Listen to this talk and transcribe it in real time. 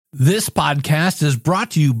This podcast is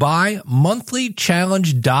brought to you by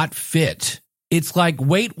monthlychallenge.fit. It's like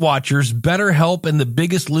Weight Watchers, BetterHelp, and The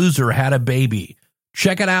Biggest Loser had a baby.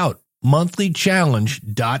 Check it out,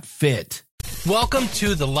 monthlychallenge.fit. Welcome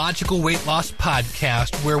to the Logical Weight Loss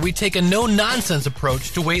Podcast, where we take a no-nonsense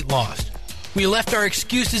approach to weight loss. We left our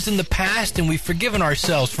excuses in the past and we've forgiven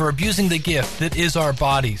ourselves for abusing the gift that is our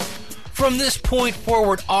bodies. From this point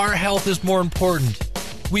forward, our health is more important.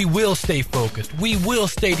 We will stay focused. We will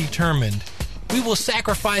stay determined. We will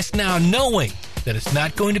sacrifice now knowing that it's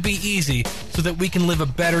not going to be easy so that we can live a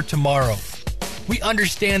better tomorrow. We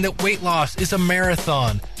understand that weight loss is a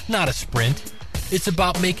marathon, not a sprint. It's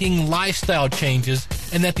about making lifestyle changes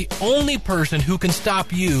and that the only person who can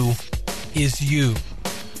stop you is you.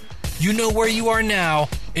 You know where you are now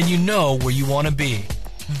and you know where you want to be.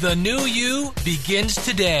 The new you begins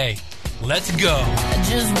today. Let's go. I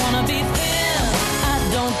just want to be thin.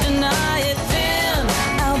 Don't deny it, thin.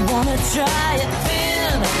 I wanna try it,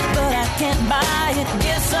 thin, but I can't buy it.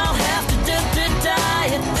 Guess I'll have to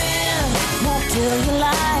diet, thin. Won't tell you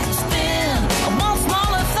lies, thin. I want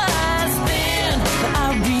smaller thighs, thin, but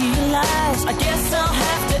I realize I guess I'll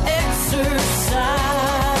have to exercise.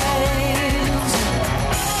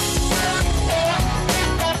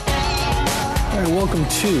 All right, welcome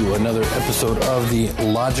to another episode of the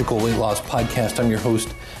Logical Weight Loss Podcast. I'm your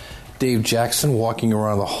host, Dave Jackson, walking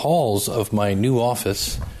around the halls of my new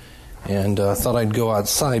office, and thought I'd go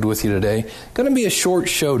outside with you today. Going to be a short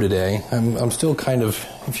show today. I'm still kind of,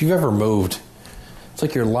 if you've ever moved, it's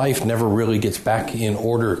like your life never really gets back in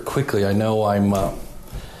order quickly. I know I'm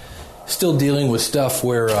still dealing with stuff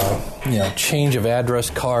where, change of address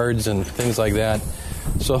cards and things like that.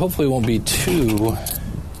 So hopefully it won't be too,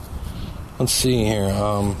 let's see here.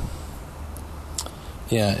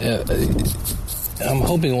 I'm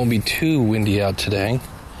hoping it won't be too windy out today.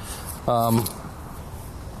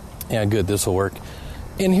 Good, this will work.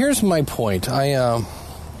 And here's my point. I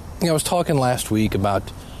was talking last week about,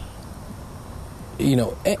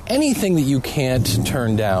 anything that you can't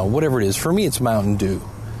turn down, whatever it is. For me, it's Mountain Dew.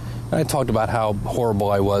 And I talked about how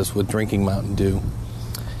horrible I was with drinking Mountain Dew.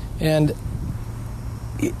 And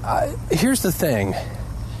here's the thing.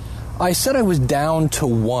 I said I was down to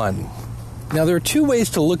one. Now, there are two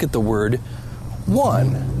ways to look at the word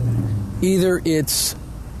one. Either it's,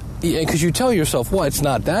 because you tell yourself, well, it's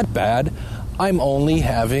not that bad. I'm only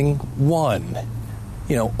having one.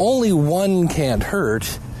 Only one can't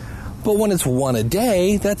hurt. But when it's one a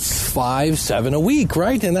day, that's 5-7 a week,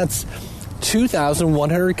 right? And that's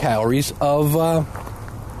 2,100 calories of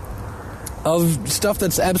stuff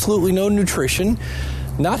that's absolutely no nutrition,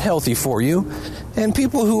 not healthy for you. And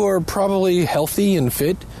people who are probably healthy and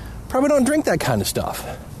fit probably don't drink that kind of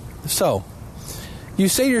stuff. So you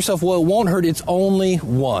say to yourself, well, it won't hurt, it's only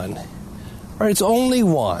one. Right, it's only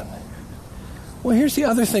one. Well, here's the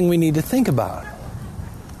other thing we need to think about.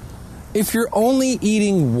 If you're only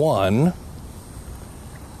eating one,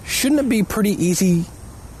 shouldn't it be pretty easy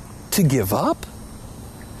to give up?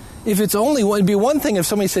 If it's only one, it'd be one thing if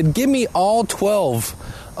somebody said, give me all 12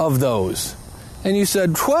 of those. And you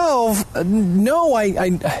said, 12? No,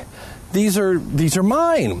 these are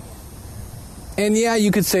mine. And yeah,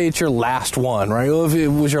 you could say it's your last one, right? Well, if it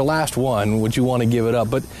was your last one, would you want to give it up?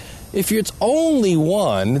 But if it's only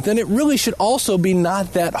one, then it really should also be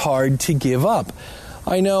not that hard to give up.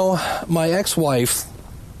 I know my ex-wife,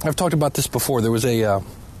 I've talked about this before, there was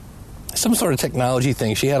some sort of technology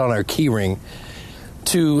thing she had on her key ring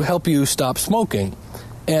to help you stop smoking.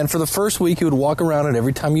 And for the first week, you would walk around and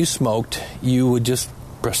every time you smoked, you would just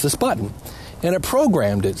press this button. And it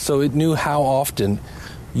programmed it so it knew how often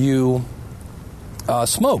you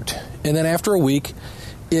smoked. And then after a week,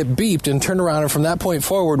 it beeped and turned around, and from that point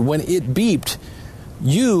forward, when it beeped,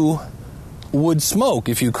 you would smoke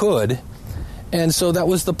if you could. And so that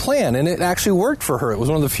was the plan, and it actually worked for her. It was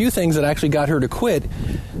one of the few things that actually got her to quit.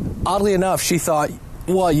 Oddly enough, she thought,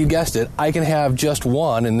 well, you guessed it, I can have just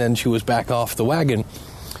one, and then she was back off the wagon.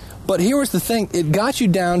 But here was the thing, it got you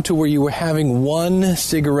down to where you were having one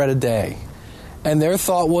cigarette a day. And their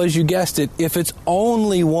thought was, you guessed it, if it's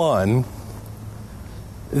only one,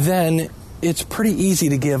 then it's pretty easy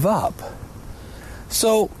to give up.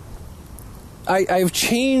 So I've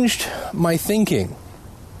changed my thinking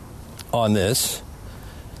on this,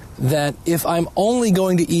 that if I'm only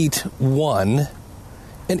going to eat one,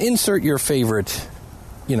 and insert your favorite,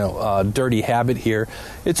 dirty habit here,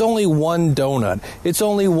 it's only one donut, it's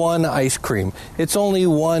only one ice cream, it's only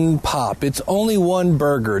one pop, it's only one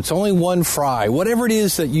burger, it's only one fry, whatever it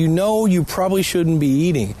is that you probably shouldn't be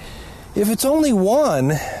eating. If it's only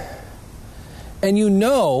one, and you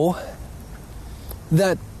know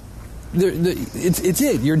that it's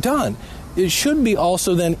it. You're done. It should be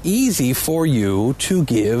also then easy for you to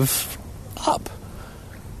give up,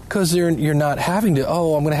 because you're not having to.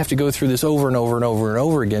 Oh, I'm going to have to go through this over and over and over and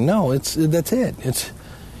over again. No, that's it.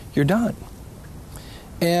 You're done.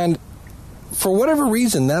 And for whatever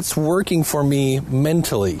reason, that's working for me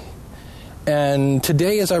mentally. And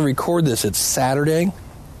today, as I record this, it's Saturday.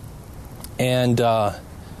 And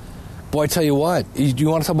boy, I tell you what, you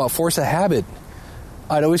want to talk about force of habit?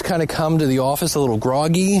 I'd always kind of come to the office a little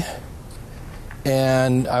groggy,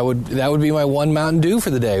 and that would be my one Mountain Dew for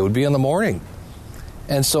the day. It would be in the morning.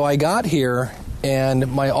 And so I got here,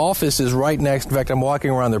 and my office is right next. In fact, I'm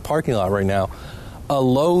walking around their parking lot right now. A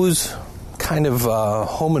Lowe's kind of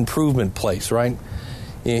home improvement place, right,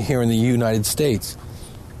 here in the United States.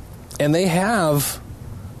 And they have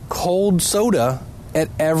cold soda at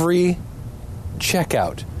every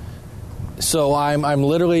checkout. So I'm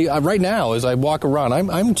literally, right now, as I walk around,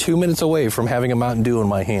 I'm 2 minutes away from having a Mountain Dew in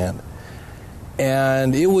my hand.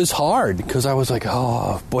 And it was hard, because I was like,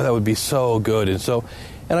 oh, boy, that would be so good.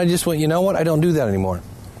 And I just went, you know what? I don't do that anymore.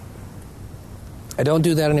 I don't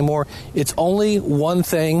do that anymore. It's only one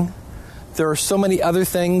thing. There are so many other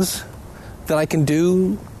things that I can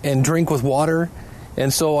do and drink with water.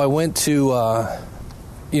 And so I went to,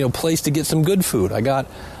 place to get some good food. I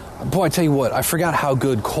tell you what, I forgot how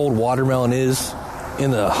good cold watermelon is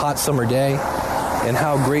in the hot summer day, and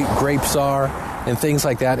how great grapes are and things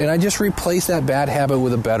like that. And I just replaced that bad habit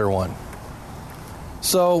with a better one.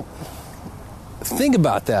 So think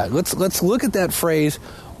about that. Let's look at that phrase,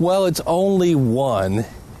 well, it's only one.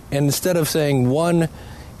 And instead of saying one,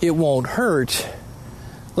 it won't hurt,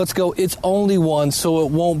 let's go, it's only one, so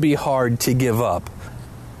it won't be hard to give up.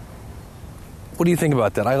 What do you think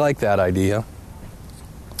about that? I like that idea.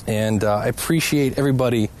 And I appreciate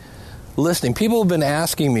everybody listening. People have been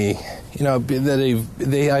asking me,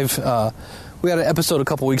 that we had an episode a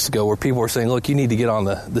couple weeks ago where people were saying, look, you need to get on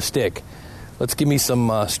the stick. Let's give me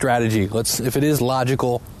some strategy. If it is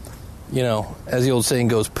logical, as the old saying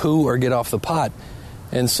goes, poo or get off the pot.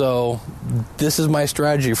 And so this is my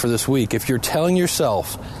strategy for this week. If you're telling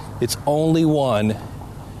yourself it's only one,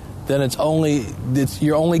 then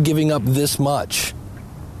you're only giving up this much.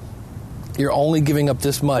 You're only giving up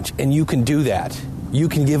this much, and you can do that. You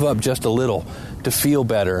can give up just a little to feel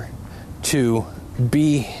better, to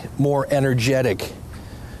be more energetic,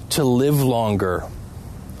 to live longer,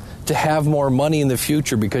 to have more money in the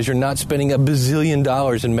future because you're not spending $1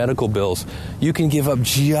 bazillion in medical bills. You can give up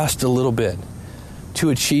just a little bit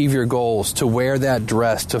to achieve your goals, to wear that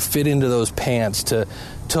dress, to fit into those pants, to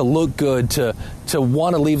look good, to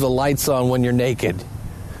want to leave the lights on when you're naked.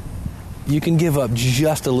 You can give up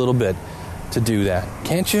just a little bit to do that.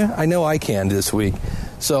 Can't you? I know I can this week.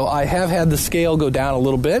 So I have had the scale go down a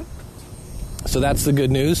little bit. So that's the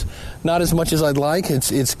good news. Not as much as I'd like.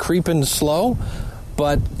 It's creeping slow.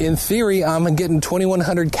 But in theory, I'm getting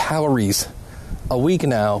 2,100 calories a week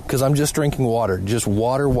now because I'm just drinking water. Just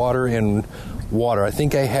water, and water. I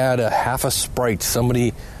think I had a half a Sprite.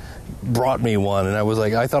 Somebody brought me one, and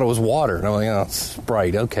I thought it was water. And I'm like, oh, it's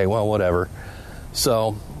Sprite. Okay, well, whatever.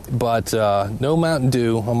 So, but no Mountain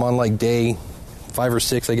Dew. I'm on like day 5 or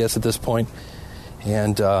 6, I guess, at this point.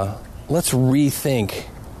 And let's rethink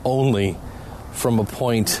only from a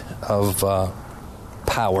point of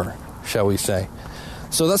power, shall we say.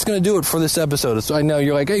 So that's going to do it for this episode. So I know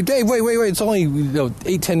you're like, hey, Dave, wait. It's only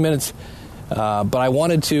 8-10 minutes. But I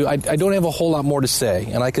wanted to, I don't have a whole lot more to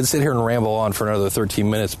say. And I could sit here and ramble on for another 13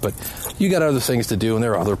 minutes. But you got other things to do, and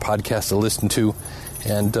there are other podcasts to listen to.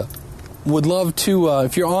 And would love to,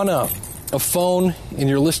 if you're on a phone and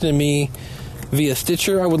you're listening to me via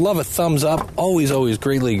Stitcher, I would love a thumbs up. Always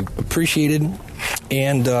greatly appreciated.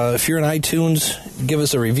 And if you're in iTunes, give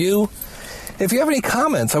us a review. If you have any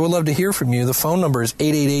comments, I would love to hear from you. The phone number is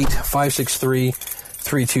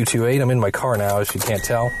 888-563-3228. I'm in my car now, as you can't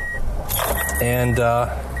tell. And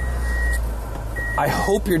I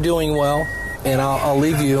hope you're doing well. And I'll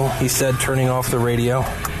leave you, he said, turning off the radio.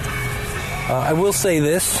 I will say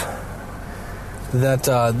this, that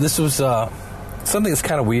this was something that's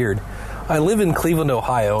kind of weird. I live in Cleveland,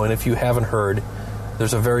 Ohio, and if you haven't heard,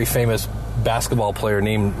 there's a very famous basketball player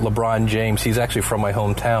named LeBron James. He's actually from my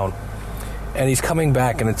hometown. And he's coming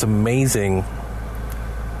back, and it's amazing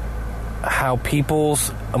how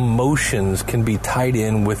people's emotions can be tied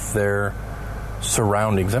in with their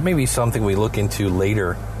surroundings. That may be something we look into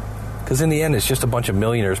later, because in the end, it's just a bunch of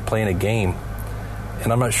millionaires playing a game.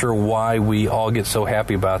 And I'm not sure why we all get so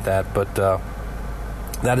happy about that, but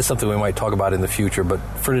that is something we might talk about in the future. But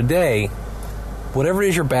for today, whatever it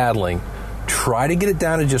is you're battling, try to get it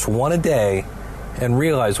down to just one a day, and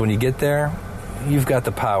realize when you get there, you've got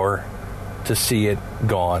the power to see it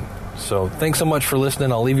gone. So thanks so much for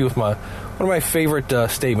listening. I'll leave you with one of my favorite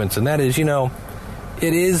statements, and that is,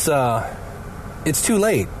 it's too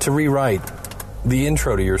late to rewrite the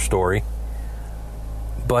intro to your story,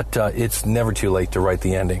 but it's never too late to write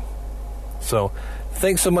the ending. So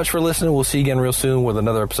thanks so much for listening. We'll see you again real soon with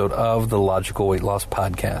another episode of the Logical Weight Loss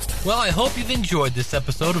Podcast. Well, I hope you've enjoyed this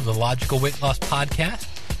episode of the Logical Weight Loss Podcast.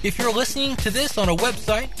 If you're listening to this on a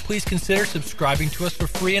website, please consider subscribing to us for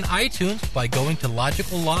free in iTunes by going to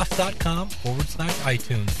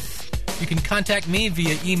logicalloss.com/iTunes. You can contact me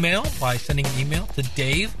via email by sending an email to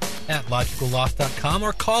dave@logicalloss.com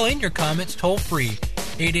or call in your comments toll-free,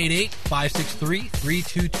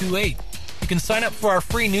 888-563-3228. You can sign up for our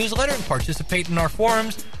free newsletter and participate in our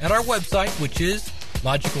forums at our website, which is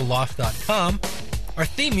logicalloss.com. Our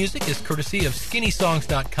theme music is courtesy of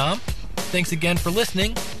skinnysongs.com. Thanks again for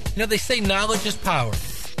listening. They say knowledge is power.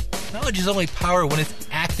 Knowledge is only power when it's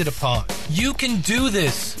acted upon. You can do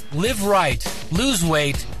this. Live right. Lose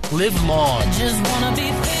weight. Live long. I just wanna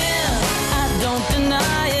be thin. I don't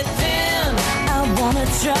deny it. Thin. I wanna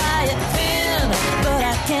try it. Thin. But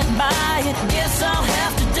I can't buy it. Guess I'll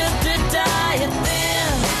have to diet.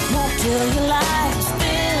 Thin. Won't kill your life.